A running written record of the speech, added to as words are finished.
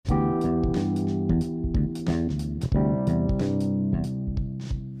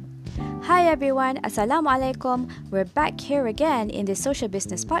everyone, Assalamualaikum. We're back here again in the Social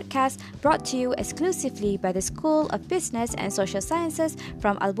Business Podcast brought to you exclusively by the School of Business and Social Sciences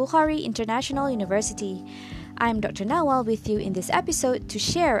from Al-Bukhari International University. I'm Dr. Nawal with you in this episode to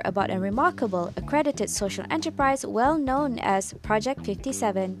share about a remarkable accredited social enterprise well known as Project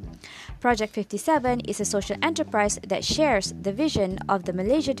 57. Project 57 is a social enterprise that shares the vision of the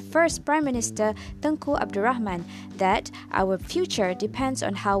Malaysian first Prime Minister Tengku Abdul Rahman that our future depends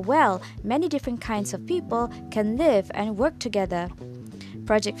on how well many different kinds of people can live and work together.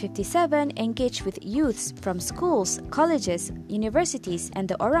 Project 57 engaged with youths from schools, colleges, universities, and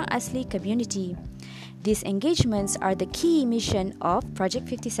the Orang Asli community. These engagements are the key mission of Project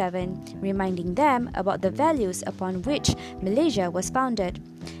 57, reminding them about the values upon which Malaysia was founded,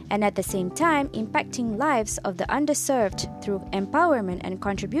 and at the same time impacting lives of the underserved through empowerment and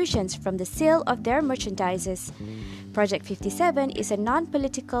contributions from the sale of their merchandises. Project 57 is a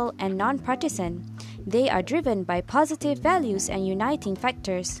non-political and non-partisan. They are driven by positive values and uniting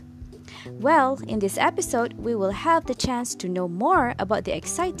factors. Well, in this episode, we will have the chance to know more about the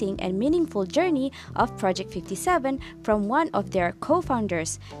exciting and meaningful journey of Project 57 from one of their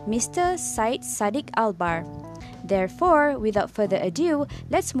co-founders, Mr. Syed Saddiq Albar. Therefore, without further ado,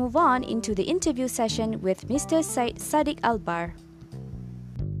 let's move on into the interview session with Mr. Syed Saddiq Albar.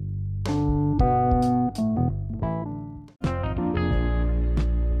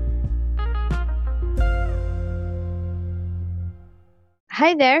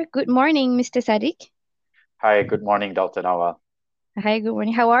 Hi there. Good morning, Mr. Saddiq. Hi, good morning, Dr. Nawal. Hi, good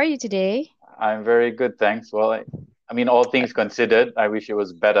morning. How are you today? I'm very good, thanks. Well, I mean, all things considered, I wish it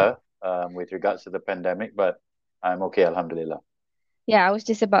was better with regards to the pandemic, but I'm okay, Alhamdulillah. Yeah, I was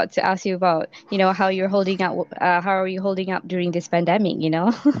just about to ask you about, how you're holding up. How are you holding up during this pandemic?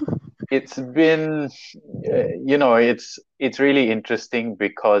 It's been, it's really interesting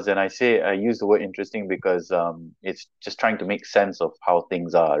because, and I use the word interesting because it's just trying to make sense of how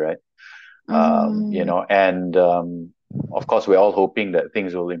things are, right? Mm-hmm. And of course, we're all hoping that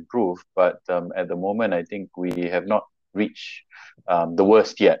things will improve, but at the moment, I think we have not reached the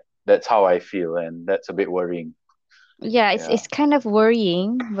worst yet. That's how I feel, and that's a bit worrying. Yeah, it's Yeah. it's kind of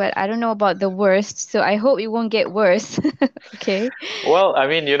worrying, but I don't know about the worst, so I hope it won't get worse. Okay. Well, I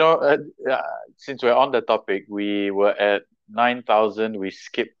mean, since we're on the topic, we were at 9,000, we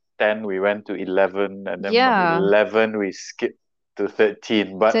skipped 10, we went to 11, and then from Yeah, 11, we skipped to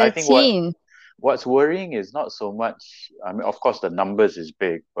 13. But I think 13. what's worrying is not so much, I mean, of course, the numbers is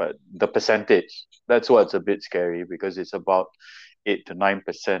big, but the percentage, that's what's a bit scary because it's about 8 to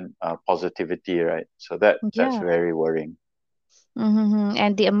 9% positivity, right? So that's Yeah. very worrying.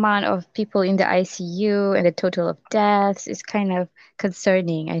 And the amount of people in the ICU and the total of deaths is kind of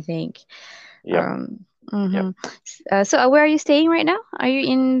concerning, I think. Yep, Um, yep. so where are you staying right now? Are you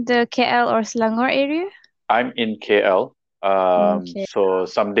in the KL or Selangor area? I'm in KL. Okay. So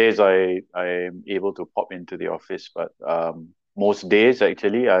some days I'm able to pop into the office, but most days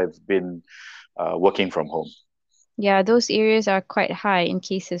actually I've been working from home. Yeah, those areas are quite high in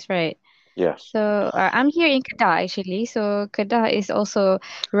cases, right? Yeah. So I'm here in Kedah actually. So Kedah is also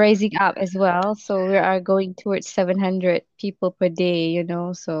rising up as well. So we are going towards 700 people per day.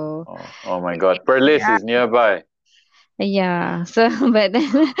 So Oh my God. Perlis yeah, is nearby. yeah. So but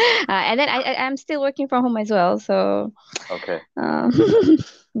then, and then I'm still working from home as well. So Okay. um,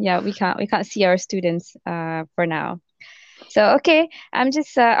 yeah, we can't see our students for now. So okay, I'm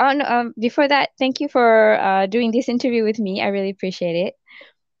just before that, thank you for doing this interview with me. I really appreciate it.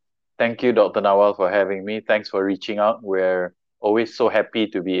 Thank you, Dr. Nawal, for having me. Thanks for reaching out. We're always so happy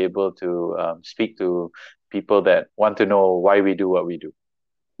to be able to speak to people that want to know why we do what we do.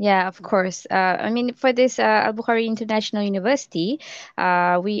 Yeah, of course. I mean, for this Al-Bukhari International University,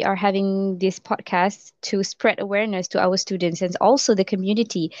 we are having this podcast to spread awareness to our students and also the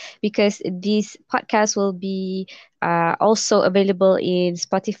community because this podcast will be also available in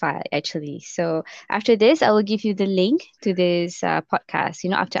Spotify, actually. So after this, I will give you the link to this podcast,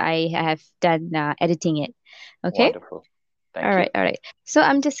 after I have done editing it. Okay? Wonderful. All Thank you. right, all right. So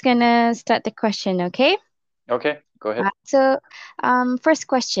I'm just gonna start the question, okay? Okay, go ahead. First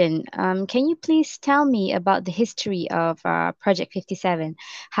question. Can you please tell me about the history of Project 57,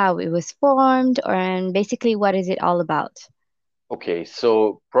 how it was formed, and basically what is it all about? Okay,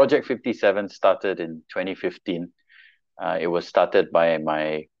 so Project 57 started in 2015. It was started by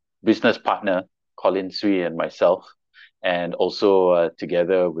my business partner, Colin Sui, and myself, and also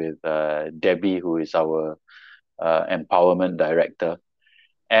together with Debbie, who is our empowerment director.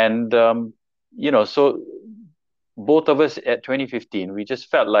 And, so both of us at 2015, we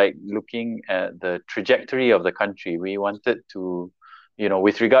just felt like looking at the trajectory of the country. We wanted to,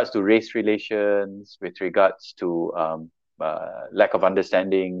 with regards to race relations, with regards to lack of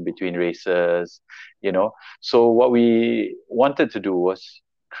understanding between races, So what we wanted to do was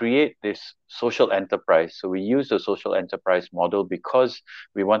create this social enterprise. So we used the social enterprise model because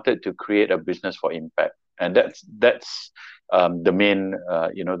we wanted to create a business for impact, and that's the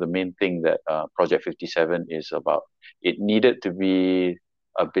main thing that Project 57 is about. It needed to be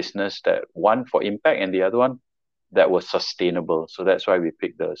a business that, one, for impact, and the other one that was sustainable. So that's why we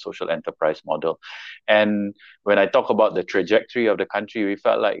picked the social enterprise model. And when I talk about the trajectory of the country, we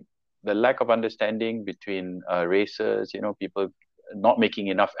felt like the lack of understanding between races, people not making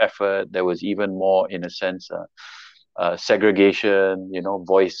enough effort. There was even more, in a sense, segregation,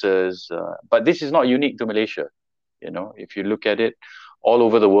 voices. But this is not unique to Malaysia. If you look at it all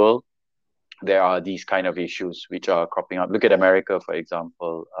over the world, there are these kind of issues which are cropping up. Look at America, for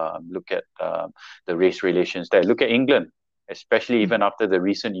example. Look at the race relations there. Look at England, especially even after the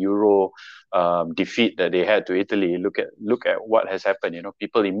recent Euro defeat that they had to Italy. Look at what has happened.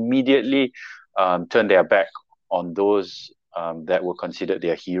 People immediately turned their back on those that were considered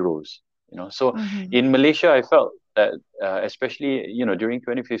their heroes. So in Malaysia, I felt that especially during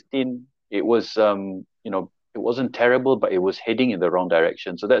 2015, it was it wasn't terrible, but it was heading in the wrong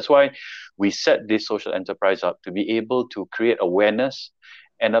direction. So that's why we set this social enterprise up to be able to create awareness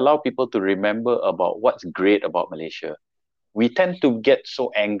and allow people to remember about what's great about Malaysia. We tend to get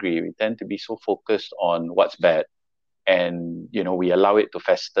so angry. We tend to be so focused on what's bad. And, we allow it to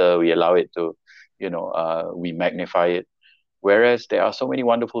fester. We allow it to, we magnify it. Whereas there are so many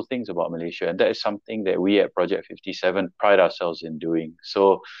wonderful things about Malaysia. And that is something that we at Project 57 pride ourselves in doing.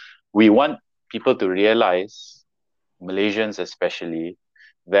 So we want people to realize, Malaysians especially,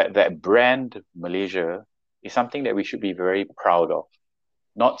 that brand Malaysia is something that we should be very proud of.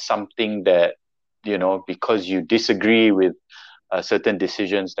 Not something that, because you disagree with certain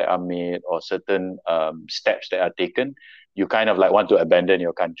decisions that are made or certain steps that are taken, you kind of like want to abandon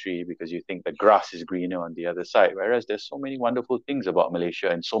your country because you think the grass is greener on the other side. Whereas there's so many wonderful things about Malaysia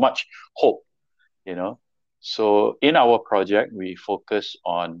and so much hope, So in our project, we focus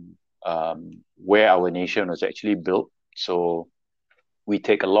on where our nation was actually built. So we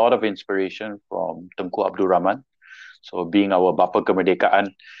take a lot of inspiration from Tengku Abdul Rahman. So being our Bapa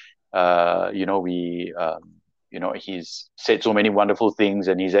Kemerdekaan, he's said so many wonderful things,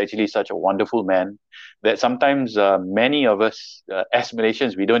 and he's actually such a wonderful man that sometimes many of us as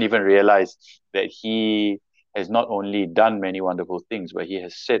Malaysians, we don't even realize that he has not only done many wonderful things, but he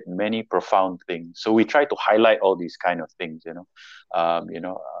has said many profound things. So we try to highlight all these kind of things,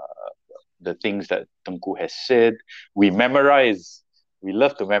 the things that Tengku has said. We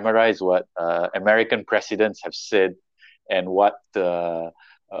love to memorize what American presidents have said and what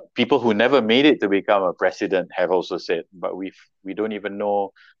people who never made it to become a president have also said. But we don't even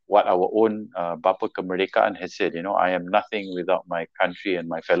know what our own Bapa Kemerdekaan has said. I am nothing without my country and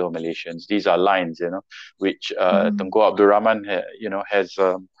my fellow Malaysians. These are lines, which Tengku Abdul Rahman, has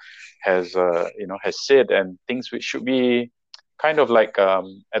said, and things which should be kind of like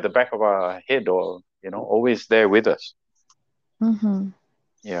at the back of our head, or always there with us.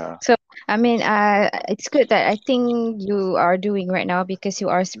 Yeah. So, I mean, it's good that I think you are doing right now, because you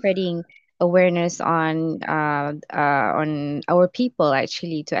are spreading awareness on our people,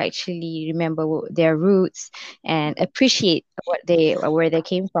 actually, to actually remember their roots and appreciate where they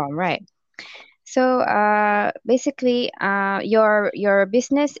came from, right? So basically, your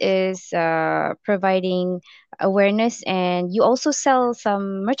business is providing awareness, and you also sell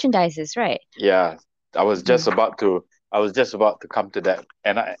some merchandises, right? Yeah, I was just about to come to that,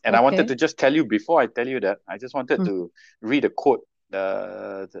 and I wanted to just tell you, before I tell you that, I just wanted to read a quote,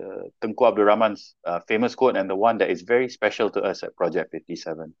 the Tengku Abdul Rahman's famous quote, and the one that is very special to us at Project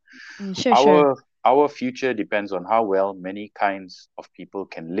 57. Sure. Our future depends on how well many kinds of people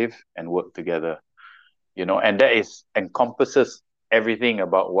can live and work together, and that encompasses everything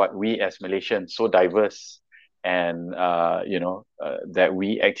about what we as Malaysians, so diverse, and that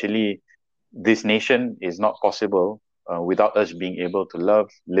we actually, this nation is not possible without us being able to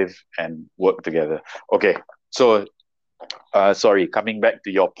love, live, and work together. Okay, so sorry, coming back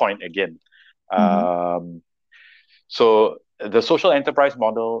to your point again. So the social enterprise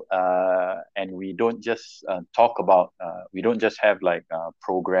model, and we don't just we don't just have like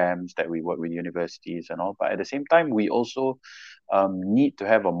programs that we work with universities and all, but at the same time, we also need to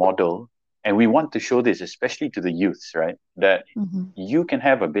have a model. And we want to show this, especially to the youths, right? That you can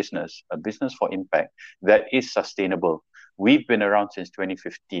have a business for impact that is sustainable. We've been around since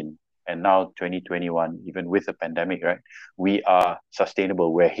 2015, and now 2021, even with the pandemic, right? We are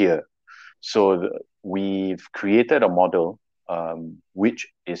sustainable. We're here. So we've created a model which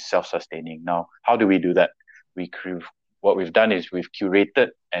is self-sustaining. Now, how do we do that? What we've done is we've curated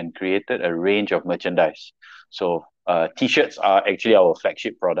and created a range of merchandise. So t-shirts are actually our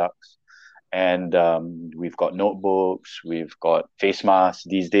flagship products. And we've got notebooks, we've got face masks.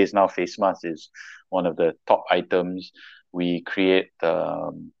 These days now, face masks is one of the top items. We create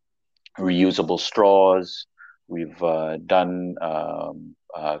reusable straws. We've done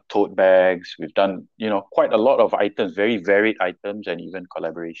tote bags. We've done, quite a lot of items, very varied items, and even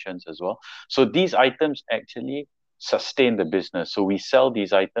collaborations as well. So these items actually sustain the business. So we sell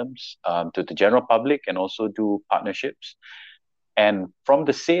these items to the general public and also do partnerships. And from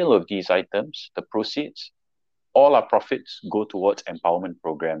the sale of these items, the proceeds, all our profits go towards empowerment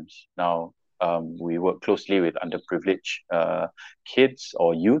programs. Now, we work closely with underprivileged kids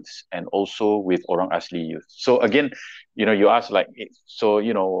or youths, and also with Orang Asli youth. So again, you ask like, so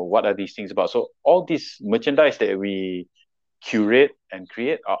what are these things about? So all these merchandise that we curate and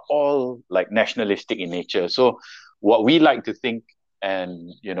create are all like nationalistic in nature. So what we like to think, and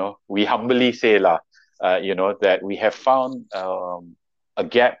we humbly say that we have found a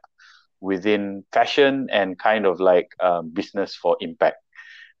gap within fashion and kind of like business for impact.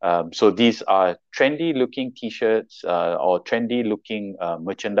 So these are trendy looking t-shirts or trendy looking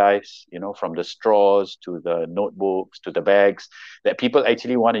merchandise, from the straws to the notebooks to the bags that people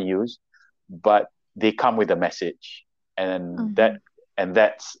actually want to use, but they come with a message. And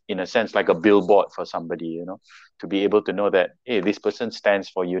that's in a sense like a billboard for somebody, to be able to know that, hey, this person stands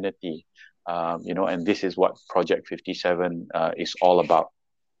for unity, and this is what Project 57 is all about.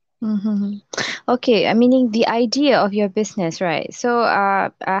 Okay, I meaning the idea of your business, right? So,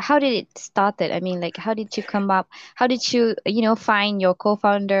 how did it started? I mean, like, how did you come up? How did you, find your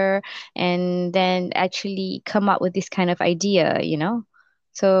co-founder and then actually come up with this kind of idea?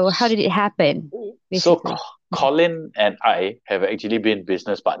 So, how did it happen, So basically? Colin and I have actually been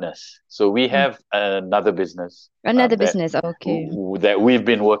business partners. So we Mm. have another business Another business, okay. that we've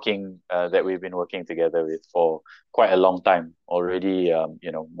been working together with for quite a long time already.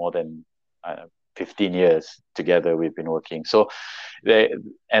 More than 15 years together we've been working. So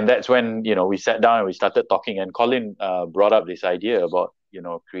and that's when we sat down and we started talking. And Colin brought up this idea about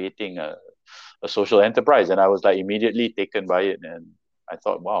creating a social enterprise, and I was like immediately taken by it. And I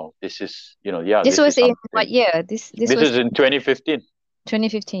thought, wow, this is, This this is was in what something. year? This This was is in 2015.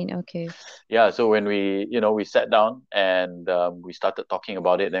 2015. Okay. Yeah, so when we sat down and we started talking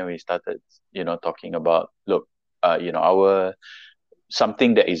about it, then we started, talking about, look, our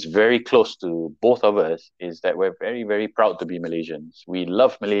something that is very close to both of us is that we're very, very proud to be Malaysians. We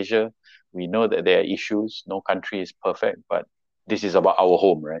love Malaysia. We know that there are issues. No country is perfect, but this is about our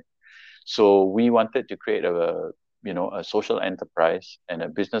home, right? So we wanted to create a social enterprise and a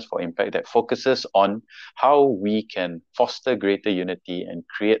business for impact that focuses on how we can foster greater unity and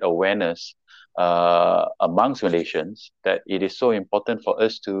create awareness amongst Malaysians, that it is so important for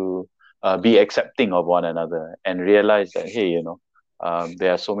us to be accepting of one another and realize that, hey,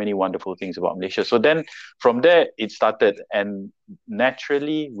 there are so many wonderful things about Malaysia. So then from there, it started. And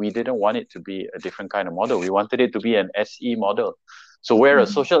naturally, we didn't want it to be a different kind of model. We wanted it to be an SE model. So we're a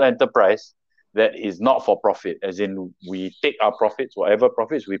social enterprise that is not for profit, as in we take our profits, whatever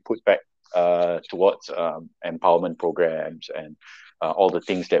profits we put back towards empowerment programs and all the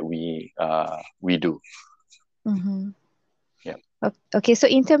things that we do. Mm-hmm. Yeah. Okay, so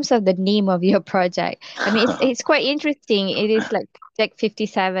in terms of the name of your project, I mean, it's quite interesting. It is like Project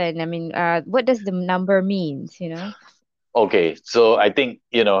 57. I mean, what does the number means? Okay, so I think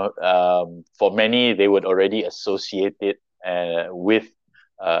for many they would already associate it with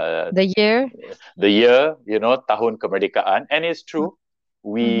The year? the year, Tahun Kemerdekaan. And it's true,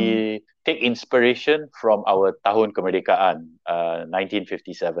 Mm-hmm. we take inspiration from our Tahun Kemerdekaan,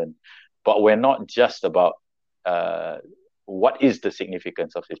 1957. But we're not just about what is the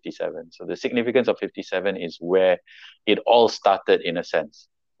significance of 57. So the significance of 57 is where it all started, in a sense.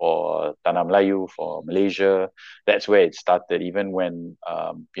 For Tanah Melayu, for Malaysia, that's where it started. Even when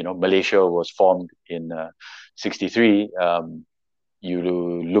Malaysia was formed in 63, you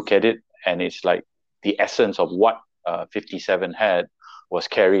look at it and it's like the essence of what 57 had was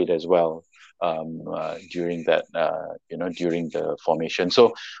carried as well during that, during the formation.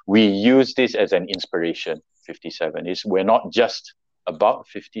 So we use this as an inspiration. 57 is, we're not just about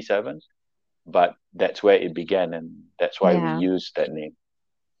 57, but that's where it began, and that's why we Yeah. use that name.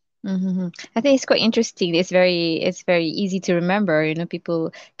 Mm-hmm. I think it's quite interesting. It's very easy to remember.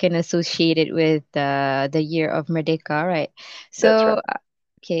 People can associate it with the year of Merdeka, right? That's So right.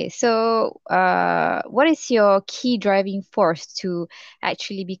 okay, so what is your key driving force to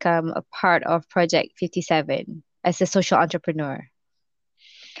actually become a part of Project 57? as a social entrepreneur?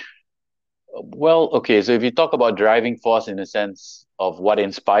 Well, okay, so if you talk about driving force in a sense of what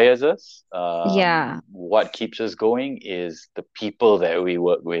inspires us, Yeah. what keeps us going is the people that we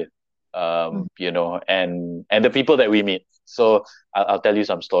work with, Mhm. and the people that we meet. So I'll tell you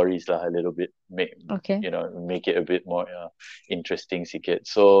some stories lah, a little bit, Okay. make it a bit more interesting, Sikit.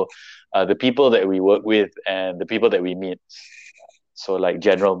 So, the people that we work with and the people that we meet. So like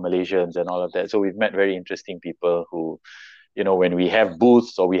general Malaysians and all of that. So we've met very interesting people who, when we have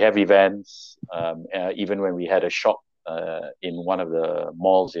booths or we have events, even when we had a shop in one of the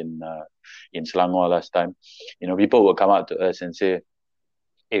malls in Selangor last time, people will come out to us and say,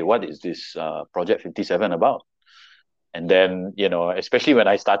 "Hey, what is this Project 57 about?" And then, especially when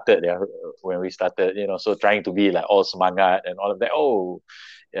I started, yeah, when we started, so trying to be like all semangat and all of that. Oh,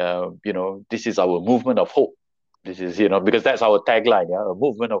 this is our movement of hope. This is, because that's our tagline, yeah, a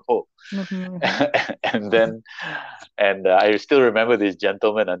movement of hope. Mhm. and then and I still remember this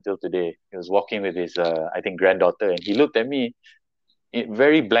gentleman until today. He was walking with his I think granddaughter, and he looked at me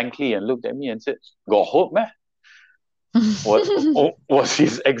very blankly and looked at me and said, "Got hope, man." Was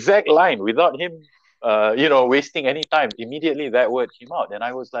his exact line without him wasting any time. Immediately that word came out, and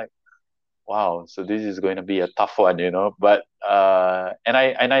I was like, wow, so this is going to be a tough one, but and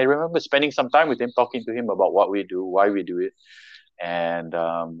I remember spending some time with him, talking to him about what we do, why we do it, and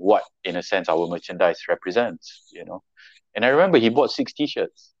what, in a sense, our merchandise represents, And I remember he bought 6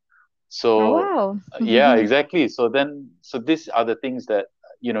 T-shirts. Oh, So wow. yeah, exactly. So these are the things that,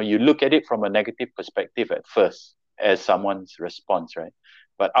 you look at it from a negative perspective at first as someone's response, right?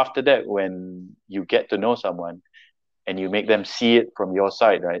 But after that, when you get to know someone and you make them see it from your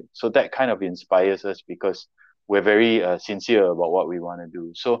side, right? So that kind of inspires us because we're very sincere about what we want to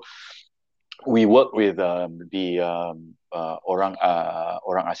do. So we work with the orang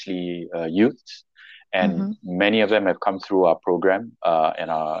asli youths, and Mhm. many of them have come through our program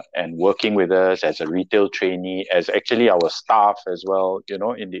and working with us as a retail trainee, as actually our staff as well,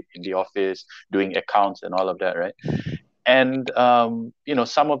 in the office doing accounts and all of that, right? And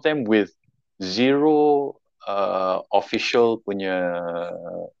some of them with zero official punya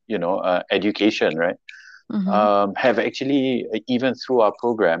education, right? Mhm. Have actually, even through our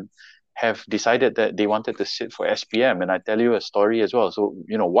program, have decided that they wanted to sit for SPM. And I tell you a story as well. So,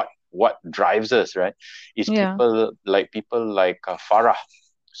 what drives us, right, is Yeah. people like Farah.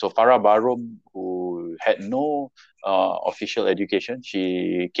 So Farah Barum, who had no official education,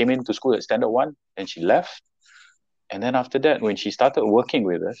 she came into school at Standard 1 and she left. And then after that, when she started working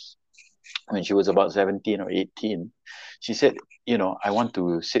with us, when she was about 17 or 18, she said, I want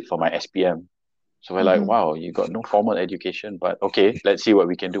to sit for my SPM. So we're like, Mhm. wow, you got no formal education, but okay, let's see what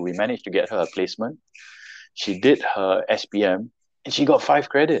we can do. We managed to get her a placement. She did her SPM and she got 5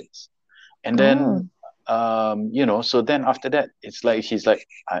 credits. And then, Oh. so then after that, it's like, she's like,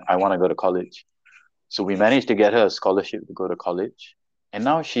 I want to go to college. So we managed to get her a scholarship to go to college. And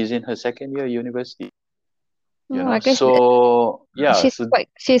now she's in her second year university, Oh, I guess So yeah, so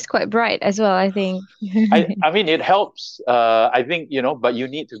she's quite bright as well, I think. I mean, it helps. I think, but you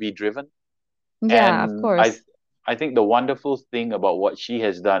need to be driven. Yeah, of And I course. I think the wonderful thing about what she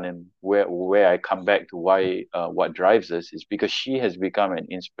has done, and where I come back to why what drives us, is because she has become an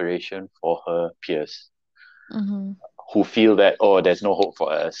inspiration for her peers Mm-hmm. who feel that, oh, there's no hope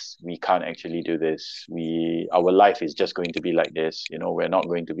for us. We can't actually do this. Our life is just going to be like this. We're not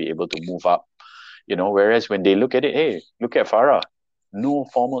going to be able to move up. Whereas when they look at it, hey, look at Farah, no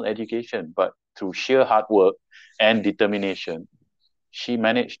formal education, but through sheer hard work and determination, she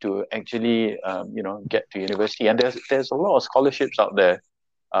managed to actually get to university. And there's a lot of scholarships out there,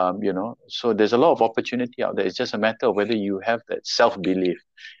 so there's a lot of opportunity out there. It's just a matter of whether you have that self-belief,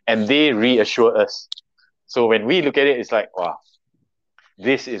 and they reassure us. So when we look at it, it's like, wow,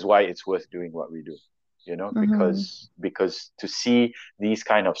 this is why it's worth doing what we do, Mm-hmm. because to see these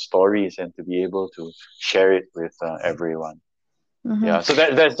kind of stories and to be able to share it with everyone. Mm-hmm. Yeah, so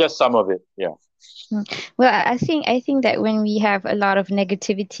that's just some of it. Yeah. Mm. Well, I think that when we have a lot of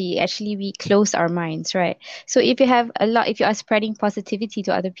negativity, actually we close our minds, right? So if you are spreading positivity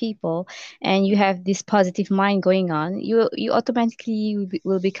to other people, and you have this positive mind going on, you automatically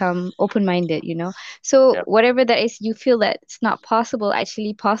will become open-minded, you know. So Yeah. whatever that is, you feel that it's not possible,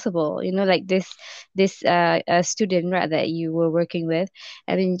 actually possible, you know, like this student, right, that you were working with.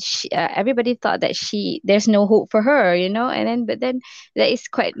 I mean, everybody thought that there's no hope for her, you know, and then but then that is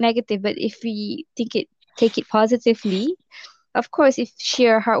quite negative. But if we take it positively, of course, if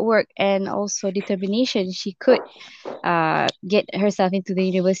sheer hard work and also determination, she could get herself into the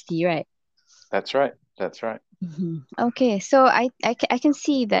university, right? That's right. That's right. Okay, so I can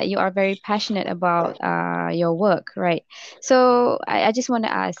see that you are very passionate about your work, right? So I just want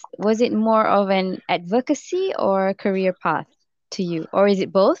to ask, was it more of an advocacy or career path to you, or is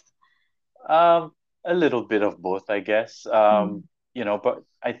it both? Um, a little bit of both, I guess. Mm. But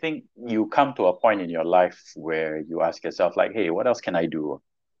I think you come to a point in your life where you ask yourself, like, hey, what else can I do?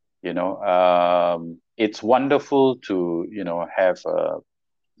 It's wonderful to, have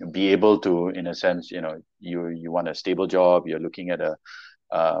be able to, in a sense, you want a stable job, you're looking at a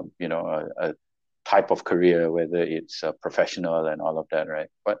type of career, whether it's professional and all of that, right?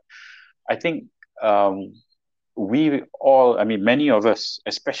 But I think um, we all, I mean, many of us,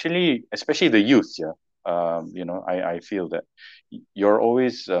 especially the youth, yeah. I feel that you're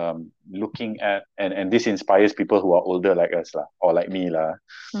always looking at, and this inspires people who are older like us, lah, or like me, lah,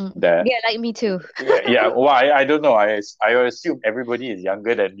 Mm. that Yeah, like me too. yeah, well, I don't know. I assume everybody is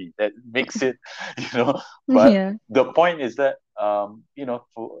younger than me. That makes it, you know. But Yeah. the point is that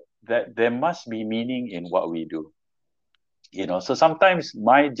that there must be meaning in what we do. So sometimes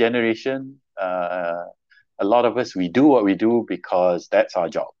my generation, a lot of us, we do what we do because that's our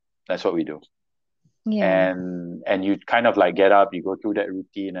job. That's what we do. Yeah. And you kind of like get up, you go through that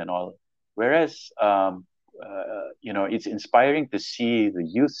routine and all. Whereas it's inspiring to see the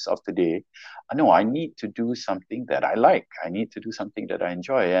youths of today. No, I need to do something that I like. I need to do something that I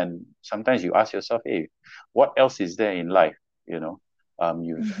enjoy. And sometimes you ask yourself, hey, what else is there in life?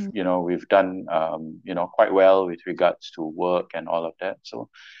 Mm-hmm. We've done quite well with regards to work and all of that. So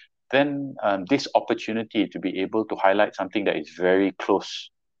then this opportunity to be able to highlight something that is very close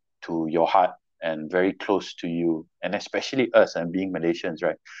to your heart and very close to you, and especially us and being Malaysians,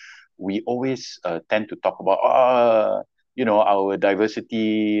 right? We always tend to talk about our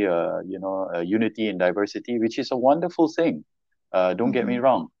diversity, unity in diversity, which is a wonderful thing. Don't get me Mm-hmm.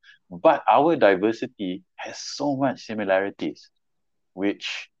 wrong, but our diversity has so much similarities,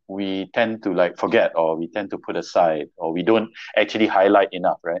 which we tend to like forget, or we tend to put aside, or we don't actually highlight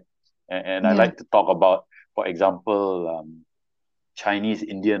enough, right? And I Yeah. like to talk about, for example, Chinese,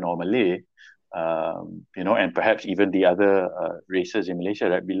 Indian, or Malay, and perhaps even the other races in Malaysia,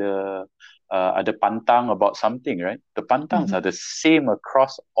 right? Bila ada pantang about something, right? The pantangs Mm-hmm. are the same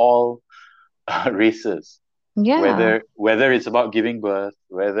across all races, Yeah. whether it's about giving birth,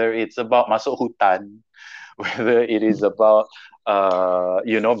 whether it's about masuk hutan, whether it is about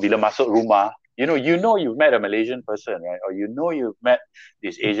bila masuk rumah, you've met a Malaysian person, right? Or you've met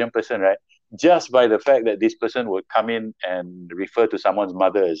this Asian person, right? Just by the fact that this person would come in and refer to someone's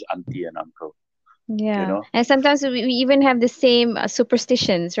mother as auntie and uncle, you Yeah. know And sometimes we even have the same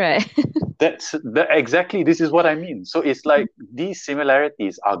superstitions, right? exactly, this is what I mean. So it's like these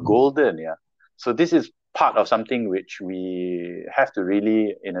similarities are golden, yeah. So this is part of something which we have to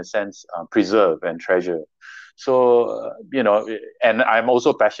really, in a sense, preserve and treasure. So and I'm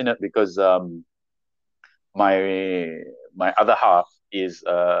also passionate because my other half is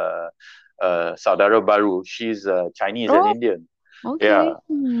saudara baru. She's Chinese and Oh, Indian. okay. Yeah.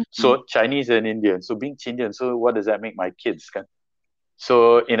 So Chinese and Indian. So being Indian, so what does that make my kids? Kan?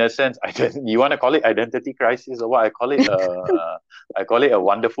 So in a sense, you want to call it identity crisis or what? I call it a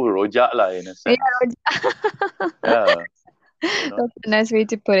wonderful rojak lah, in a Yeah, sense. rojak. Yeah, you know. That's a nice way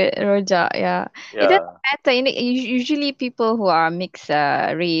to put it, rojak. Yeah, it doesn't Yeah. matter. Usually people who are mixed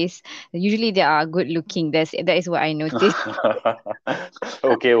race, usually they are good looking. That is what I noticed.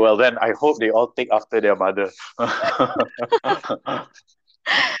 Okay, well then I hope they all take after their mother.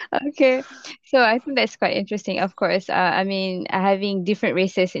 Okay, so I think that's quite interesting. Of course, I mean, having different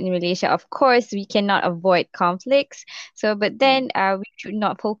races in Malaysia, of course, we cannot avoid conflicts. So, but then Mm, we should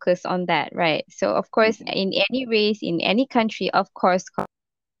not focus on that, right? So, of course, mhm. in any race, in any country, of course,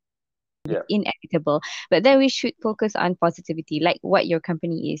 Yeah, inevitable. But then we should focus on positivity, like what your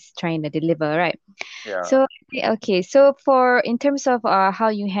company is trying to deliver, right? yeah. So, okay, so for in terms of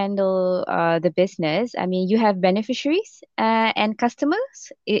how you handle the business, I mean, you have beneficiaries and customers.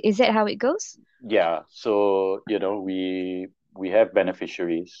 Is that how it goes? Yeah, so we have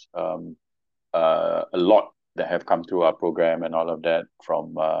beneficiaries, a lot that have come through our program and all of that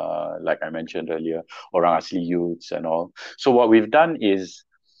from like I mentioned earlier, orang asli youths and all. So what we've done is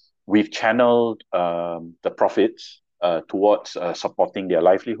we've channeled the profits towards supporting their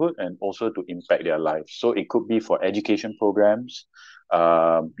livelihood and also to impact their lives. So it could be for education programs.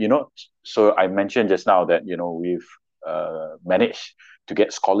 So I mentioned just now that we've managed to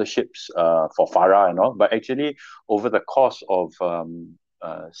get scholarships for Farah and all, but actually over the course of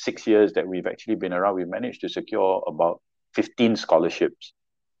 6 years that we've actually been around, we managed to secure about 15 scholarships.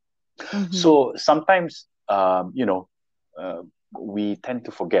 Mm-hmm. So sometimes, we tend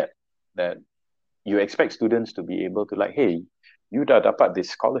to forget that you expect students to be able to like, hey, you dah dapat this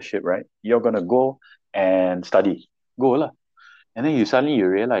scholarship, right? You're gonna go and study. Go lah. And then you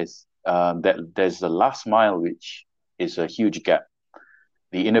realize that there's the last mile, which is a huge gap.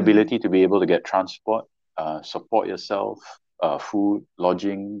 The inability to be able to get transport, support yourself, food,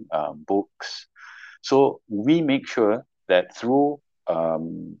 lodging, books. So we make sure that through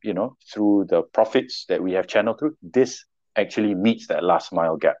the profits that we have channeled through, this actually meets that last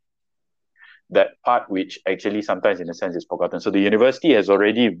mile gap. That part which actually sometimes in a sense is forgotten. So the university has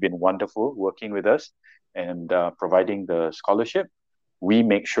already been wonderful working with us and providing the scholarship. We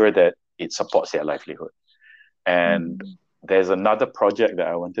make sure that it supports their livelihood. And there's another project that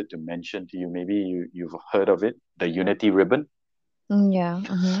I wanted to mention to you. Maybe you've heard of it, the Unity Ribbon. Yeah.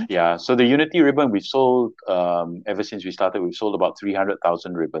 Yeah. So the Unity Ribbon, we've sold, ever since we started, we've sold about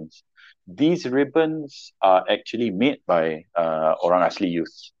 300,000 ribbons. These ribbons are actually made by Orang Asli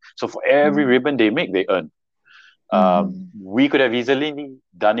youth. So for every ribbon they make, they earn. We could have easily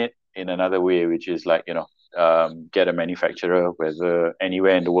done it in another way, which is like, get a manufacturer, whether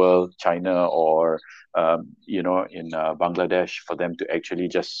anywhere in the world, China or, in Bangladesh, for them to actually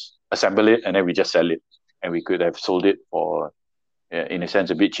just assemble it and then we just sell it. And we could have sold it for, in a sense,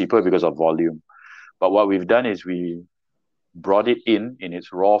 a bit cheaper because of volume. But what we've done is we brought it in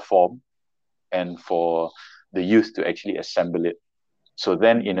its raw form and for the youth to actually assemble it. So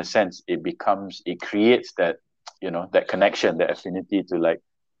then, in a sense, it creates that, that connection, that affinity to like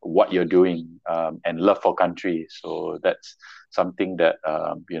what you're doing and love for country. So that's something that,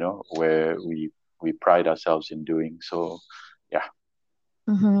 where we pride ourselves in doing. So, yeah.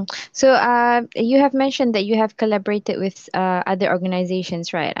 So you have mentioned that you have collaborated with other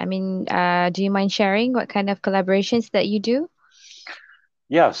organizations, right? I mean, do you mind sharing what kind of collaborations that you do?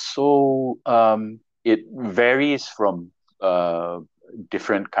 Yeah, so it varies from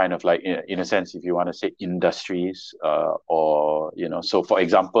different kind of like in a sense, if you want to say industries or so for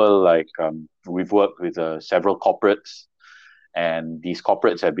example, like we've worked with several corporates, and these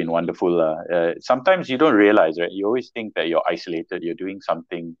corporates have been wonderful. Sometimes you don't realize, right? You always think that you're isolated, you're doing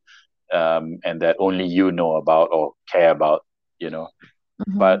something and that only you know about or care about,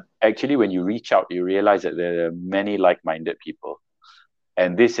 but actually when you reach out, you realize that there are many like-minded people.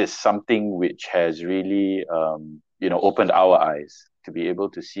 And this is something which has really opened our eyes to be able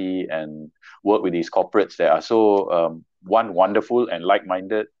to see and work with these corporates that are so one wonderful and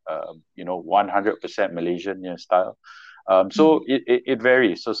like-minded, 100% Malaysian style. So it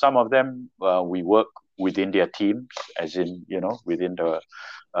varies. So some of them we work within their teams, as in within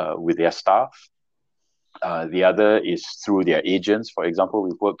with their staff. The other is through their agents. For example,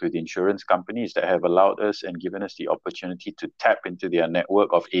 we've worked with insurance companies that have allowed us and given us the opportunity to tap into their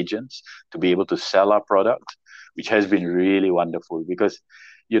network of agents to be able to sell our product, which has been really wonderful because,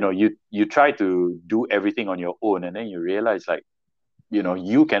 you try to do everything on your own and then you realize like,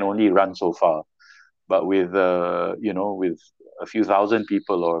 you can only run so far. But with, with a few thousand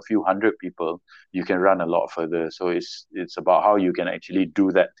people or a few hundred people, you can run a lot further. So it's about how you can actually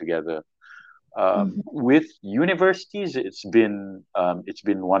do that together. With universities, it's been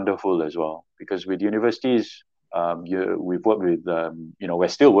wonderful as well because with universities, we've worked with we're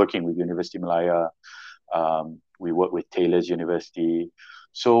still working with University Malaya. We work with Taylor's University,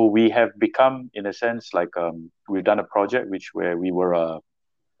 so we have become in a sense like we've done a project where we were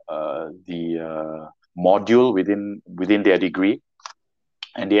the module within their degree,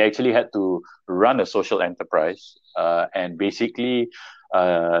 and they actually had to run a social enterprise and basically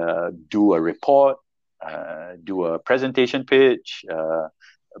do a report, do a presentation pitch,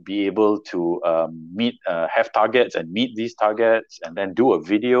 be able to have targets and meet these targets, and then do a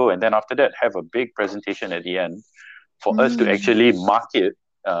video, and then after that have a big presentation at the end for us to actually market.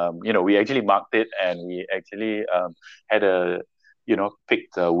 We actually marked it, and we actually had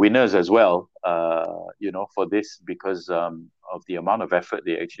picked winners as well, for this because of the amount of effort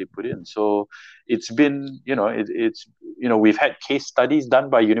they actually put in. So it's been, we've had case studies done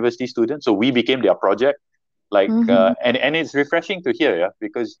by university students. So we became their project, and it's refreshing to hear, yeah,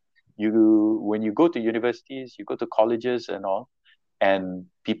 because when you go to universities, you go to colleges and all, and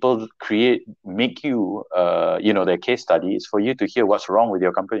people make you, their case studies for you to hear what's wrong with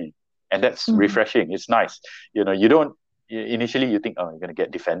your company. And that's refreshing. It's nice. You don't, initially you think, oh, you're going to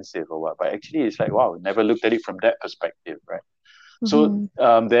get defensive or what, but actually it's like, wow, never looked at it from that perspective, right? So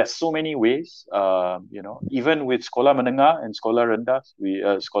there's so many ways, even with Sekolah Menengah and Sekolah Rendah,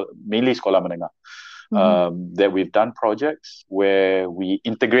 mainly Sekolah Menengah, that we've done projects where we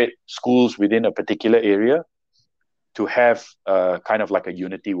integrate schools within a particular area to have kind of like a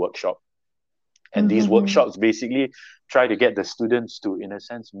unity workshop. And these Mm-hmm. workshops basically try to get the students to, in a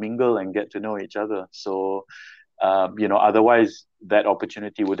sense, mingle and get to know each other. So, otherwise that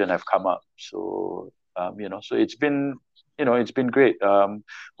opportunity wouldn't have come up. So, so it's been great.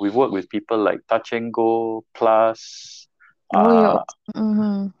 We've worked with people like Touch and Go, Plus, Oh, you. uh,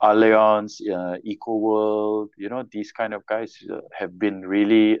 Mm-hmm. Allianz, Eco World, these kind of guys have been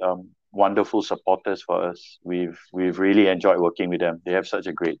really wonderful supporters for us. We've really enjoyed working with them. They have such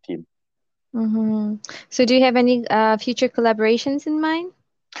a great team. Mm-hmm. So, do you have any future collaborations in mind?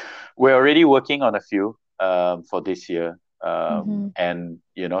 We're already working on a few for this year, Mm-hmm. and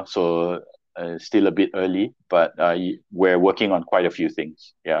so still a bit early, but we're working on quite a few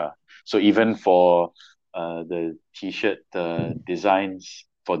things. Yeah, so even for the t-shirt designs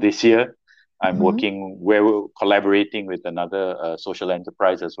for this year, Mm-hmm. we're collaborating with another social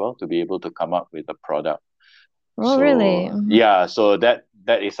enterprise as well to be able to come up with a product. Oh, really? So Mm-hmm. yeah, so that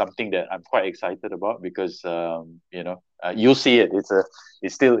is something that I'm quite excited about because you'll see it.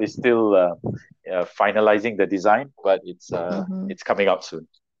 It's still finalizing the design, but Mm-hmm. it's coming up soon.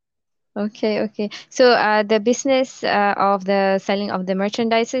 Okay, okay. So, the business of the selling of the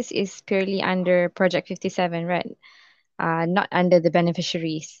merchandises is purely under Project 57, right? Not under the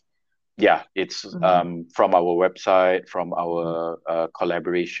beneficiaries. Yeah, it's Mm-hmm. from our website, from our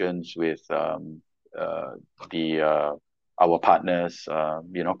collaborations with uh, the our partners,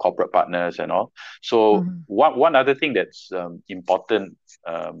 corporate partners and all. So Mm-hmm. one other thing that's important,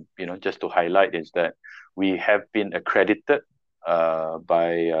 just to highlight is that we have been accredited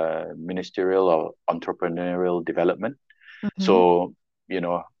by Ministerial of Entrepreneurial Development. Mm-hmm. So,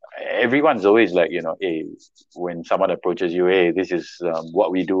 everyone's always like, hey, when someone approaches you, hey, this is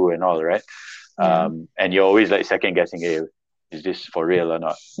what we do and all, right? Yeah. And you're always like second guessing, hey, is this for real or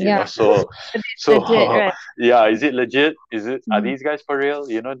not? Yeah. So, Legit, so right? yeah, is it legit? Are Mm-hmm. these guys for real?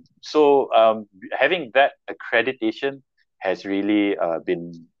 So having that accreditation has really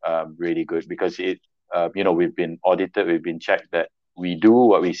been really good because we've been audited, we've been checked that we do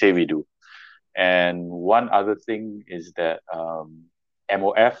what we say we do. And one other thing is that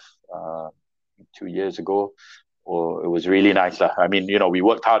MOF 2 years ago, it was really nice. I mean, we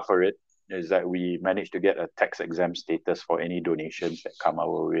worked hard for it. Is that we managed to get a tax exempt status for any donations that come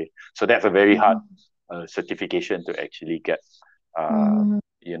our way. So that's a very hard certification to actually get. Uh,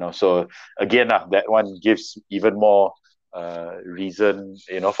 Mm-hmm. so again, that one gives even more reason,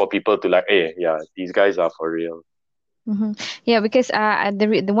 for people to like, hey, yeah, these guys are for real. Mm-hmm. Yeah, because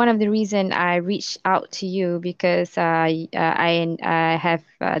the one of the reason I reached out to you because I have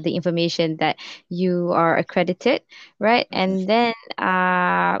the information that you are accredited, right? Mhm. And then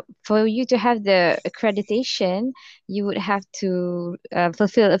for you to have the accreditation, you would have to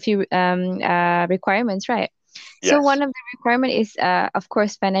fulfill a few requirements, right? So Yes. one of the requirement is of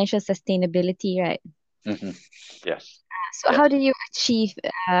course financial sustainability, right? Hmm. Yes. So Yes. how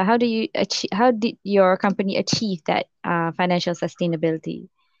did your company achieve that financial sustainability?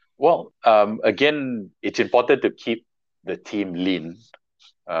 Well, again, it's important to keep the team lean,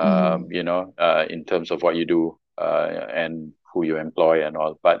 Mm-hmm. in terms of what you do and who you employ and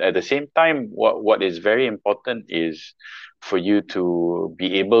all. But at the same time, what is very important is for you to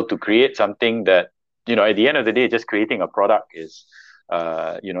be able to create something that, at the end of the day, just creating a product is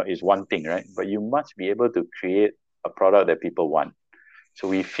one thing, right? But you must be able to create a product that people want. So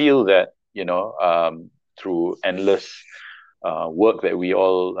we feel that, through endless work that we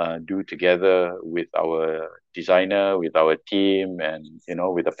all do together with our designer, with our team, and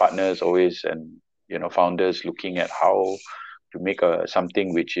with the partners always, and founders looking at how to make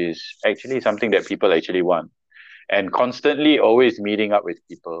something which is actually something that people actually want, and constantly always meeting up with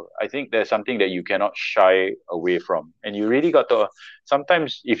people. I think there's something that you cannot shy away from, and you really got to.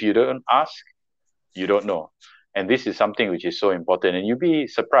 Sometimes if you don't ask, you don't know, and this is something which is so important, and you'd be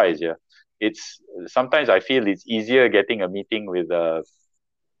surprised. Yeah, it's sometimes I feel it's easier getting a meeting with a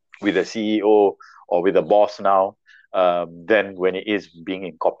CEO or with a boss now, than when it is being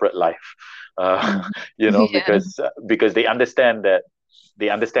in corporate life. Uh, Mm-hmm. Yeah. because they understand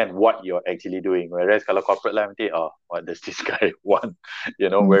what you're actually doing. Whereas kalau corporate life, what does this guy want?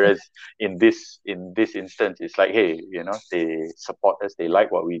 Mm-hmm. Whereas in this instance, it's like, hey, they support us, they like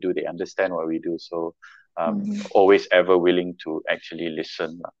what we do, they understand what we do. So Mm-hmm. always ever willing to actually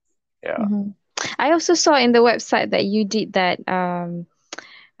listen. Yeah. Mm-hmm. I also saw in the website that you did that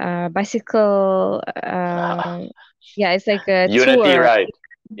bicycle yeah, it's like a Unity tour. ride.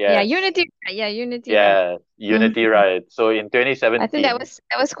 Yeah, Yes. Unity. Yeah, Unity, right? Yeah, Unity Mm-hmm. ride. So in I think that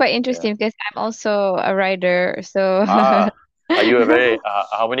 2017, was quite yeah. interesting because I'm also a rider. So Ah, are you a very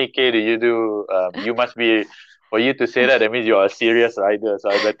how many K do you do? You must be. For you to say that, that means you're a serious rider, so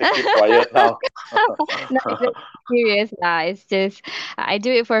I better keep quiet now. No, it's not serious lah. It's just I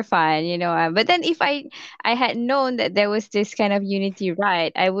do it for fun, you know. But then if I had known that there was this kind of unity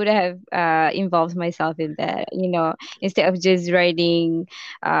ride, I would have involved myself in that, you know, instead of just riding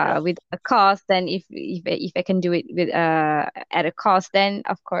Yeah. with a cost. Then if I can do it with at a cost, then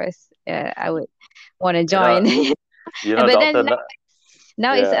of course I would want to You know, join. But Doctor. then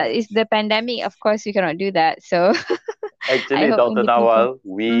now Yeah. it's the pandemic. Of course, we cannot do that. So I Actually, hope in Dr. the future. Nawal,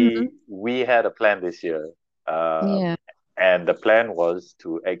 Mm-hmm. we had a plan this year, Yeah. and the plan was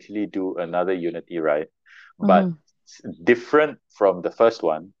to actually do another Unity ride, but Mm-hmm. different from the first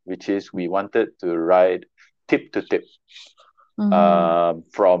one, which is we wanted to ride tip to tip, Mm-hmm.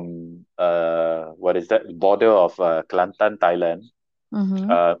 from what is that border of Kelantan, Thailand.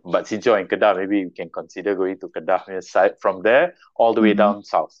 Mm-hmm. But since you're in Kedah, maybe we can consider going to Kedah side from there all the way Mm-hmm. down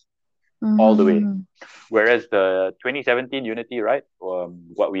south, all the way. Mm-hmm. Whereas the 2017 Unity, right?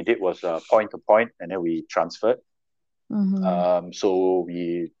 What we did was point to point, and then we transferred. Mm-hmm. So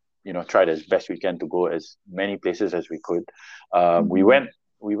we, tried as best we can to go as many places as we could. We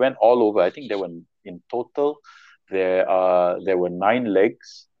Mm-hmm. went all over. I think there were in total there were 9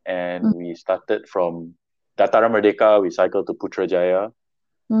 legs, and we started from Dataran Merdeka. We cycled to Putrajaya.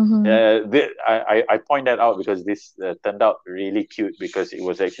 Mm-hmm. I point that out because this turned out really cute because it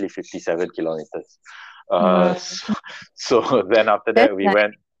was actually 57 kilometers. Uh, Wow. so, so then after That's that we nice.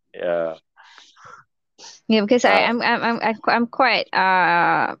 went. Uh, Yeah, because uh, I'm quite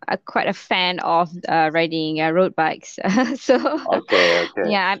a fan of riding road bikes. So okay,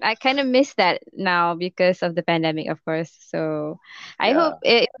 okay, yeah, I kind of miss that now because of the pandemic, of course. So I hope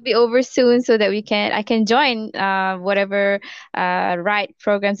yeah. it will be over soon so that I can join whatever ride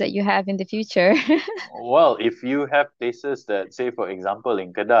programs that you have in the future. Well, if you have places that, say, for example,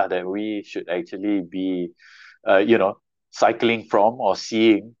 in Kedah, that we should actually be, cycling from or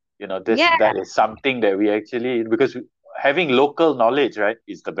seeing, this Yeah. that is something that we actually, because having local knowledge, right,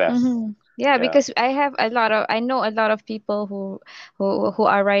 is the best. Mm-hmm. Yeah, Yeah, because I know a lot of people who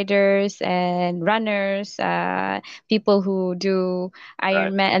are riders and runners, people who do right.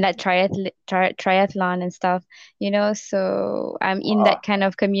 Ironman and that triathlon and stuff, you know, so I'm in that Ah, kind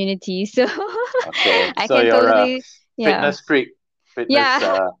of community. So okay. I So can you're a totally, yeah. fitness freak. Yeah,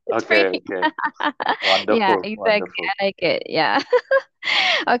 Fitness. it's free. Okay, okay. Yeah, Wonderful, exactly. wonderful. I like it. Yeah.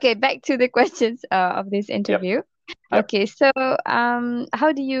 Okay, back to the questions of this Yep, interview. yep. Okay, so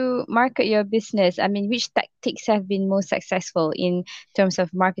how do you market your business? I mean, which tactics have been most successful in terms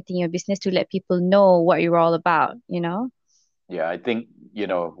of marketing your business to let people know what you're all about, you know? Yeah, I think,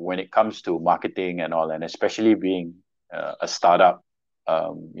 when it comes to marketing and all, and especially being a startup,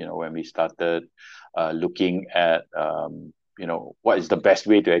 when we started looking at, what is the best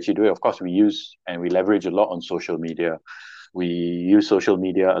way to actually do it. Of course, we use and we leverage a lot on social media. We use social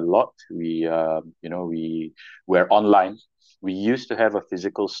media a lot. We're online. We used to have a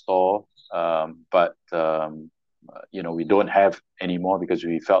physical store, but we don't have anymore because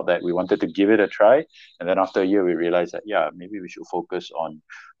we felt that we wanted to give it a try. And then after a year, we realized that, yeah, maybe we should focus on,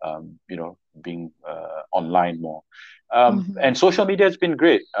 being online more. Mm-hmm. And social media has been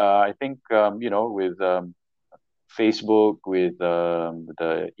great. I think, with Facebook, with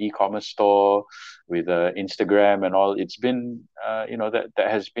the e-commerce store, with Instagram and all, it's been, that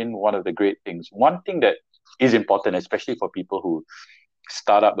has been one of the great things. One thing that is important, especially for people who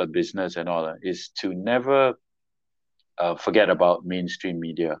start up a business and all, is to never forget about mainstream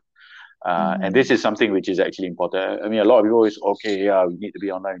media. And Mm-hmm. this is something which is actually important. I mean, a lot of people always, okay, yeah, we need to be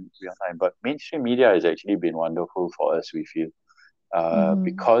online, we need to be online. But mainstream media has actually been wonderful for us, we feel, Mm-hmm.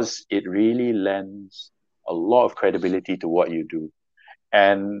 because it really lends a lot of credibility to what you do.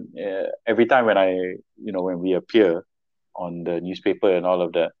 And every time when we appear on the newspaper and all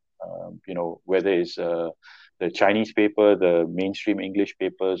of that, whether it's the Chinese paper, the mainstream English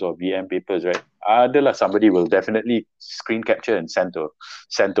papers, or VM papers, right? Somebody will definitely screen capture and send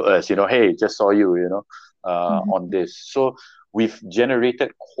to us. Hey, just saw you. On Mm-hmm. this. So we've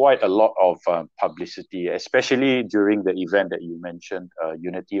generated quite a lot of publicity, especially during the event that you mentioned,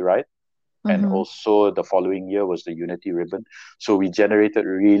 Unity, right? And Mm-hmm. also the following year was the Unity Ribbon. So we generated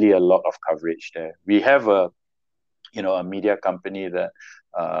really a lot of coverage there. We have a media company that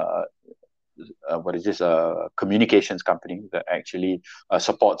uh, what is this communications company that actually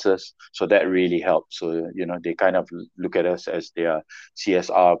supports us, so that really helps. So they kind of look at us as their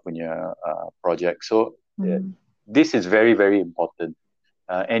CSR punya project. So Mm-hmm. this is very, very important.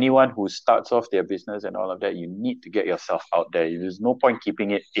 Anyone who starts off their business and all of that, you need to get yourself out there. There's no point keeping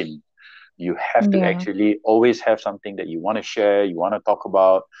it in. You have to Yeah. actually always have something that you want to share, you want to talk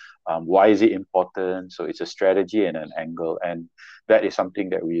about. Why is it important? So it's a strategy and an angle, and that is something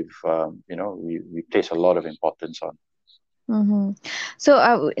that we place a lot of importance on. Mm-hmm.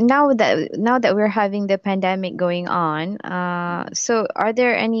 So now that we're having the pandemic going on, so are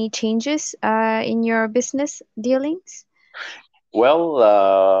there any changes in your business dealings?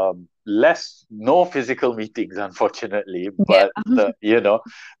 Well, no physical meetings, unfortunately, Yeah.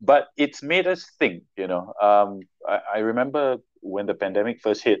 but it's made us think. I remember when the pandemic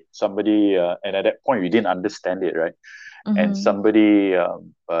first hit, somebody, and at that point we didn't understand it, right? And Mm-hmm. somebody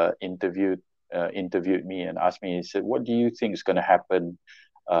interviewed me and asked me. He said, "What do you think is going to happen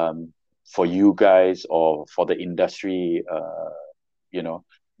um, for you guys or for the industry? You know,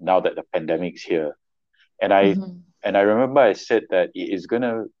 now that the pandemic's here?" And I Mm-hmm. and I remember I said that it is going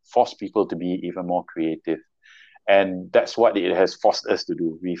to force people to be even more creative. And that's what it has forced us to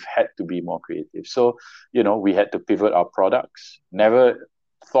do. We've had to be more creative. So, we had to pivot our products. Never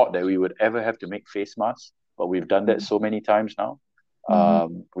thought that we would ever have to make face masks, but we've done that so many times now.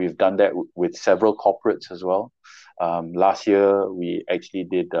 Mm-hmm. We've done that with several corporates as well. Last year, we actually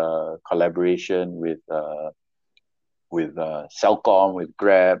did a collaboration with Cellcom, with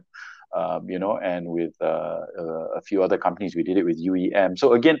Grab, and with a few other companies. We did it with UEM.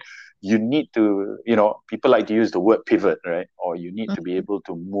 So again, you need to, people like to use the word pivot, right? Or you need to be able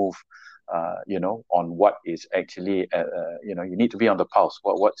to move, on what is actually, you need to be on the pulse.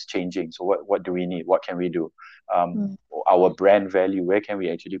 What's changing? So what do we need? What can we do? Um, our brand value. Where can we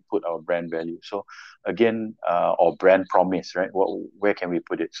actually put our brand value? So again, or brand promise, right? Where can we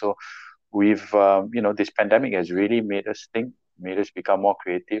put it? So this pandemic has really made us think, made us become more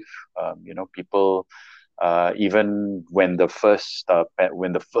creative. People, even when the first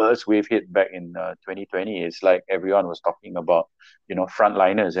wave hit back in 2020, it's like everyone was talking about,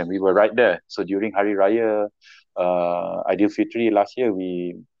 frontliners, and we were right there. So during Hari Raya, Aidilfitri last year,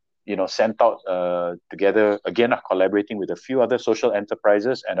 we sent out together again, collaborating with a few other social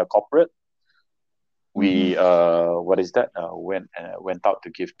enterprises and a corporate. Mm-hmm. We what is that went out to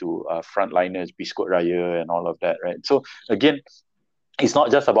give to frontliners, Biskut Raya and all of that, right? So again, it's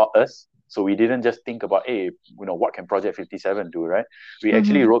not just about us. So we didn't just think about, hey, what can Project 57 do, right? We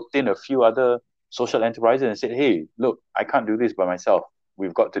actually Mm-hmm. roped in a few other social enterprises and said, hey, look, I can't do this by myself.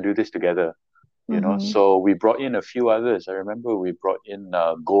 We've got to do this together. Mm-hmm. So we brought in a few others. I remember we brought in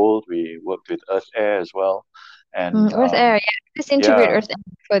Gold. We worked with Earth Air as well, and Earth Air, yeah. Just interviewed yeah, Earth Air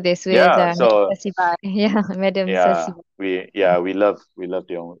for this with yeah. Madam So Sasibai. Yeah, Madam yeah, Sasibai. we love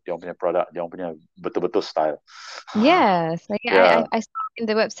dia punya product, dia punya betul-betul style. Yes, Yeah, I saw in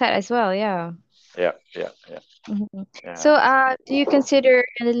the website as well. Yeah. yeah, yeah, yeah, Mhm. yeah. So, do you consider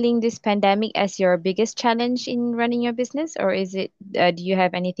handling this pandemic as your biggest challenge in running your business, or do you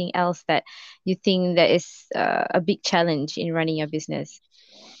have anything else that you think that is a big challenge in running your business?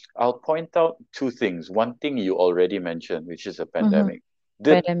 I'll point out two things. One thing you already mentioned, which is a Mm-hmm. pandemic.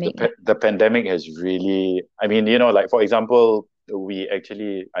 The Pandemic, yeah. the pandemic has really, I mean, like for example,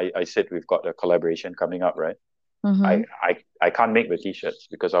 I said we've got a collaboration coming up, right? Mm-hmm. I can't make the t-shirts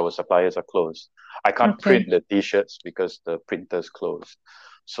because our suppliers are closed. I can't Okay. print the t-shirts because the printer's closed.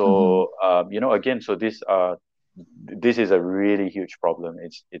 Mm-hmm. So again, so this is a really huge problem.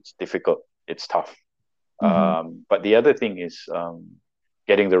 It's difficult. It's tough. Mm-hmm. But the other thing is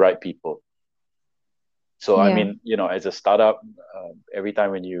getting the right people. So I Yeah. mean, as a startup, every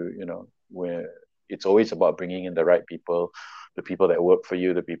time when where it's always about bringing in the right people, the people that work for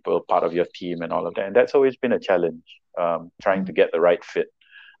you, the people part of your team, and all of that. And that's always been a challenge, trying to get the right fit.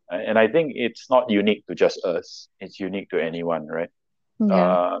 And I think it's not unique to just us; it's unique to anyone, right?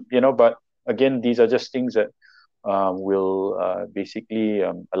 Yeah. But again, these are just things that will basically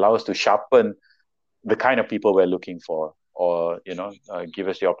allow us to sharpen the kind of people we're looking for, or give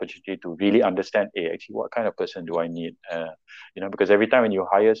us the opportunity to really understand, hey, actually, what kind of person do I need? Because every time when you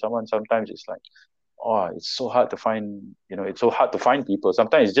hire someone, sometimes it's like, oh, it's so hard to find, it's so hard to find people.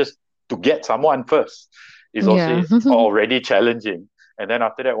 Sometimes it's just to get someone first is also Yeah. already challenging. And then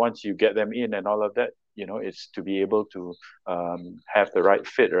after that, once you get them in and all of that, it's to be able to have the right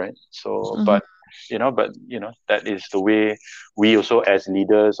fit, right? So, Mm-hmm. but that is the way we also, as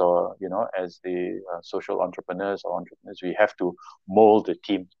leaders, or as the social entrepreneurs, we have to mold the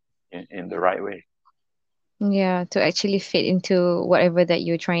team in the right way. Yeah, to actually fit into whatever that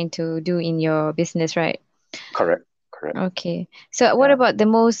you're trying to do in your business, right? Correct, correct. Okay. So what Yeah. about the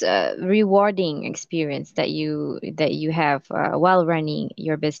most rewarding experience that you have while running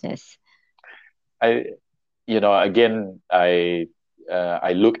your business? I again, I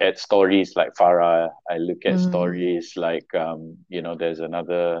look at stories like Farah. I look at Mm-hmm. stories like there's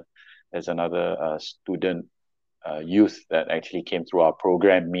another. There's another student youth that actually came through our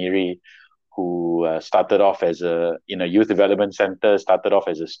program, Miri, who started off as in a youth development center, started off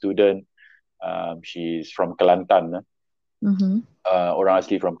as a student. She's from Kelantan, Mm-hmm. orang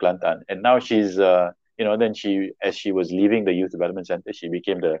asli from Kelantan, and now she's then she, as she was leaving the youth development center, she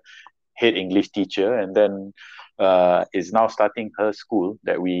became the head English teacher, and then is now starting her school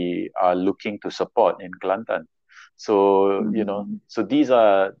that we are looking to support in Kelantan. So Mm-hmm. so these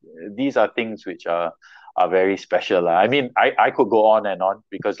are things which are very special. I mean, I could go on and on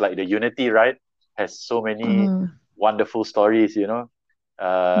because like the Unity Ride has so many Mm-hmm. wonderful stories.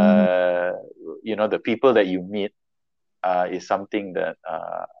 Mm-hmm. Uh, the people that you meet is something that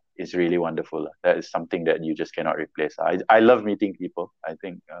is really wonderful. That is something that you just cannot replace. I love meeting people. I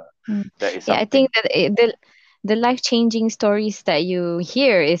think Mm. that is Yeah, I something. think that the life-changing stories that you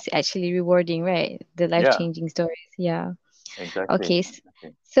hear is actually rewarding, right? The Yeah, life-changing stories. Yeah. exactly. Okay.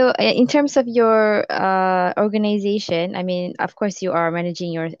 Exactly. So, in terms of your organization, I mean, of course, you are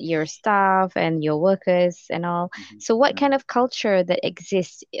managing your staff and your workers and all. Mhm, So, what mhm. kind of culture that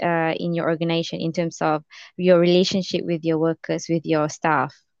exists in your organization in terms of your relationship with your workers, with your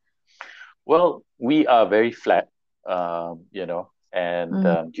staff? Well, we are very flat, and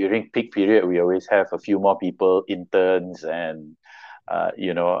Mm, during peak period, we always have a few more people, interns and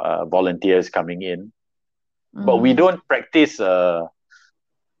volunteers coming in. But we mm, don't practice I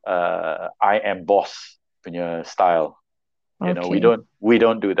am boss punya style. We okay.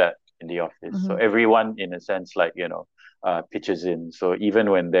 don't do that in the office. So Mm-hmm. everyone, in a sense, like pitches in. So even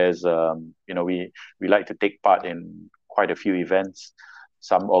when there's we like to take part in quite a few events.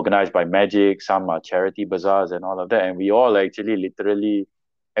 Some organized by Magic, some are charity bazaars and all of that. And we all actually literally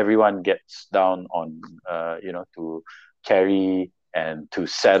everyone gets down on to carry and to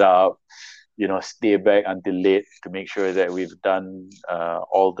set up, stay back until late to make sure that we've done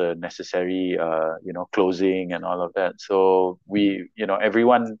all the necessary, closing and all of that. So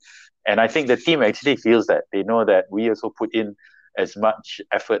everyone, and I think the team actually feels that they know that we also put in as much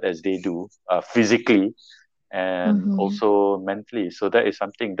effort as they do, physically and Mm-hmm. also mentally. So that is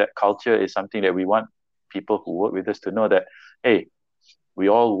something, that culture is something that we want people who work with us to know that, hey, we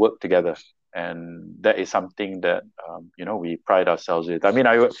all work together, and that is something that we pride ourselves with. I mean,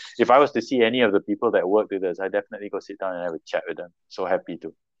 if I was to see any of the people that work with us, I definitely go sit down and have a chat with them. So happy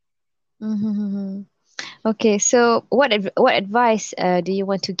to. Mm-hmm. Okay, so what advice do you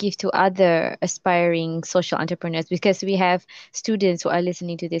want to give to other aspiring social entrepreneurs? Because we have students who are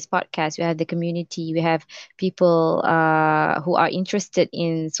listening to this podcast, we have the community, we have people who are interested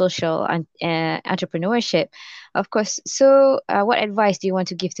in social entrepreneurship, of course. So, what advice do you want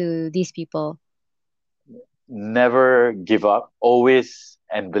to give to these people? Never give up, always,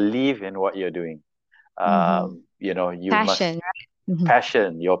 and believe in what you're doing. Mm-hmm. You must, Passion, right? Mm-hmm.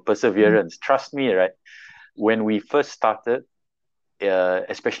 passion, your perseverance. Trust me, right? When we first started,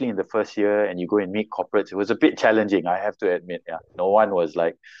 especially in the first year, and you go and meet corporates, it was a bit challenging, I have to admit. Yeah, no one was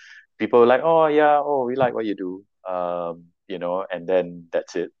like, people were like, oh yeah, oh, we like what you do, and then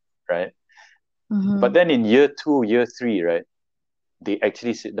that's it, right? Mm-hmm. But then in year two, year three, right, they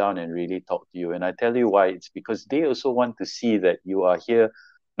actually sit down and really talk to you. And I tell you why. It's because they also want to see that you are here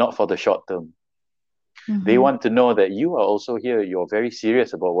not for the short term. They Mm-hmm. want to know that you are also here, you're very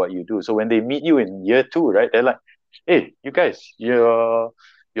serious about what you do. So when they meet you in year two, right, they're like, hey, you guys, you're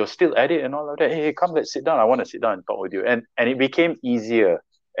still at it and all of that. Hey, come, let's sit down. I want to sit down and talk with you. And it became easier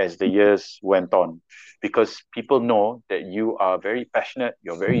as the years went on, because people know that you are very passionate,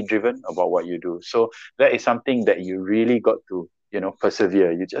 you're very driven about what you do. So that is something that you really got to,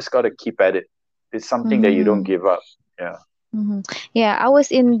 persevere. You just got to keep at it. It's something that you don't Mm-hmm. give up. Yeah. Mm-hmm. Yeah, I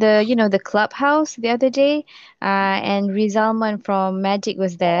was in the clubhouse the other day, and Rizalman from Magic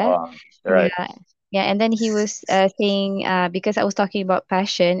was there. Right. Yeah, yeah, and then he was saying because I was talking about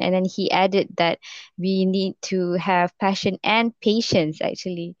passion, and then he added that we need to have passion and patience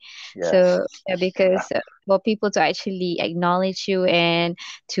actually. Yes. So yeah, because for people to actually acknowledge you and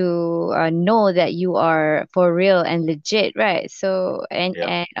to know that you are for real and legit, right? So Yeah.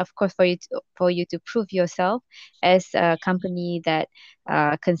 and of course for you to prove yourself as a company that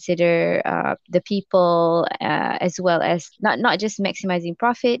consider the people as well as not just maximizing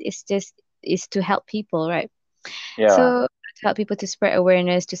profit. It's just is to help people, right? Yeah. So to help people to spread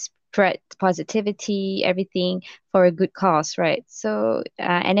awareness, to spread positivity, everything for a good cause, right? So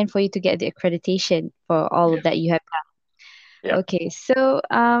and then for you to get the accreditation for all Yeah. of that you have Yeah. done. Okay, so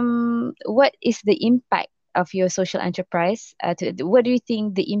what is the impact of your social enterprise? What do you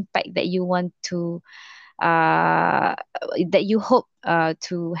think the impact that you want to uh, that you hope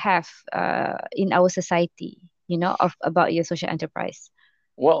to have in our society, of about your social enterprise?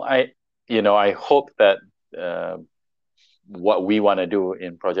 Well, I hope that uh, what we want to do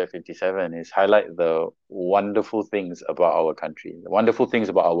in Project 57 is highlight the wonderful things about our country, the wonderful things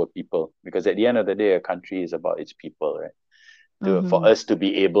about our people, because at the end of the day, a country is about its people, right? For Mm-hmm. us to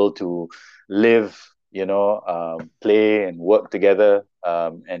be able to live, play and work together,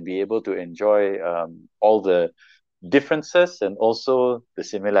 and be able to enjoy all the differences and also the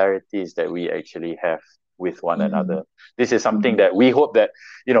similarities that we actually have with one Mm-hmm. another. This is something Mm-hmm. that we hope that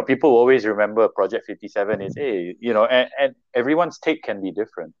people always remember. Project 57 is, hey, and everyone's take can be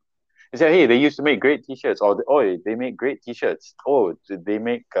different. They say, hey, they used to make great t-shirts, or oh, they make great t-shirts. Oh, they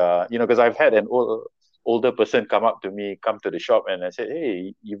make because I've had an older person come to the shop, and I said,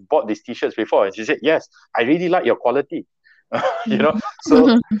 hey, you bought these t-shirts before? And she said, yes, I really like your quality. you know so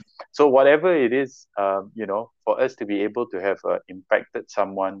Mm-hmm. so whatever it is, for us to be able to have impacted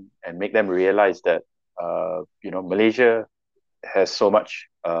someone and make them realize that Malaysia has so much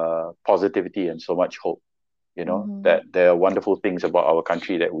positivity and so much hope, Mm-hmm. that there are wonderful things about our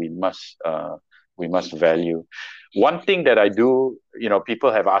country that we must value. One thing that I do,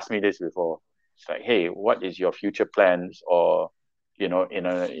 people have asked me this before. It's like, hey, what is your future plans? Or,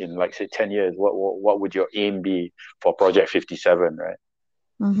 in like say 10 years, what would your aim be for Project 57, right?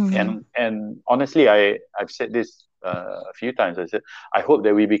 Mm-hmm. And honestly, I've said this a few times. I said, I hope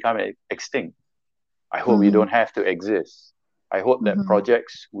that we become extinct. I hope we Mm-hmm. don't have to exist. I hope that Mm-hmm.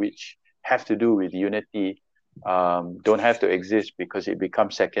 projects which have to do with unity don't have to exist, because it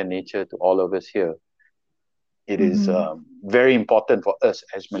becomes second nature to all of us here. It is Mm-hmm. very important for us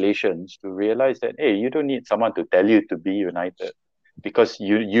as Malaysians to realize that, hey, you don't need someone to tell you to be united, because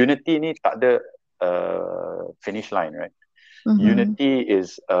unity ni tak ada finish line, right? Mm-hmm. Unity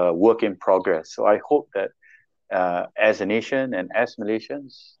is a work in progress. So I hope that as a nation and as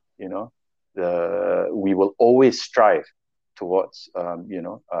Malaysians, we will always strive towards,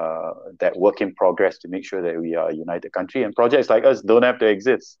 that work in progress, to make sure that we are a united country, and projects like us don't have to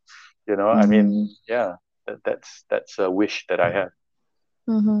exist. I Mm-hmm. mean, yeah, that's a wish that I have.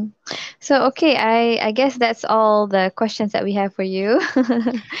 Mm-hmm. So okay, I guess that's all the questions that we have for you.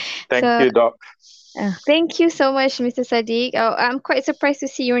 Thank So you, Doc. thank you so much, Mr. Sadiq. Oh, I'm quite surprised to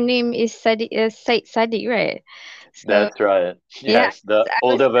see your name is Sadiq, Said Sadiq, right? So That's right. yeah, Yes, the I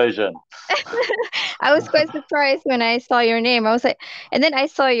was older version. I was quite surprised when I saw your name. I was like, and then I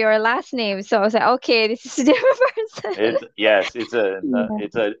saw your last name, so I was like, okay, this is a different person. It's yes, Yeah.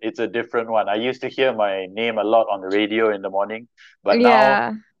 it's a different one. I used to hear my name a lot on the radio in the morning, but now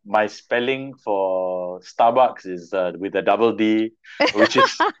Yeah. my spelling for Starbucks is with a double D, which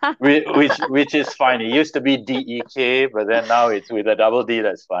is which is fine. It used to be DEK, but then now it's with a double D.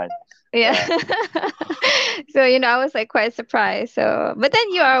 That's fine. Yeah. Yeah. So, I was like quite surprised. So, but then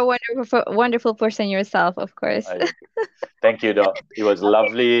you are a wonderful person yourself, of course. I Thank you, Doc. It was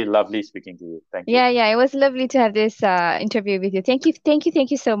lovely, lovely speaking to you. Thank you. Yeah, yeah, it was lovely to have this interview with you. Thank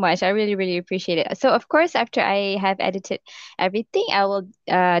you so much. I really, really appreciate it. So, of course, after I have edited everything, I will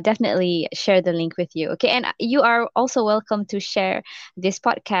definitely share the link with you. Okay, and you are also welcome to share this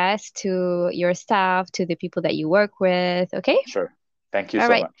podcast to your staff, to the people that you work with. Okay, Sure. Thank you all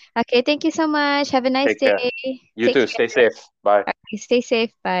so right. much. Okay, thank you so much. Have a nice Take day. care. You Take too. care. Stay safe. Bye. Okay, stay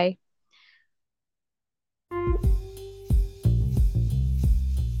safe. Bye.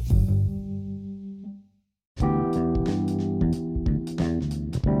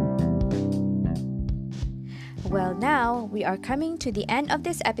 Well, now we are coming to the end of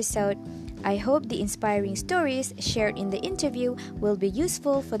this episode. I hope the inspiring stories shared in the interview will be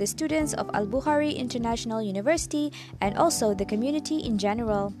useful for the students of Al Bukhari International University and also the community in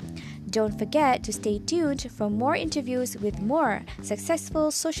general. Don't forget to stay tuned for more interviews with more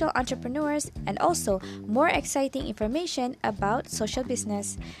successful social entrepreneurs and also more exciting information about social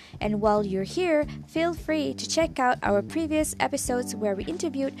business. And while you're here, feel free to check out our previous episodes where we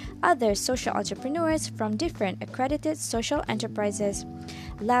interviewed other social entrepreneurs from different accredited social enterprises.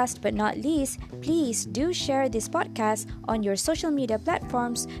 Last but not least, please do share this podcast on your social media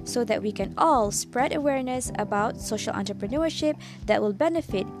platforms so that we can all spread awareness about social entrepreneurship that will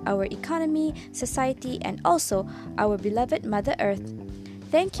benefit our economy, society, and also our beloved Mother Earth.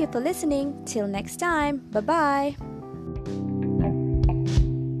 Thank you for listening. Till next time. Bye bye.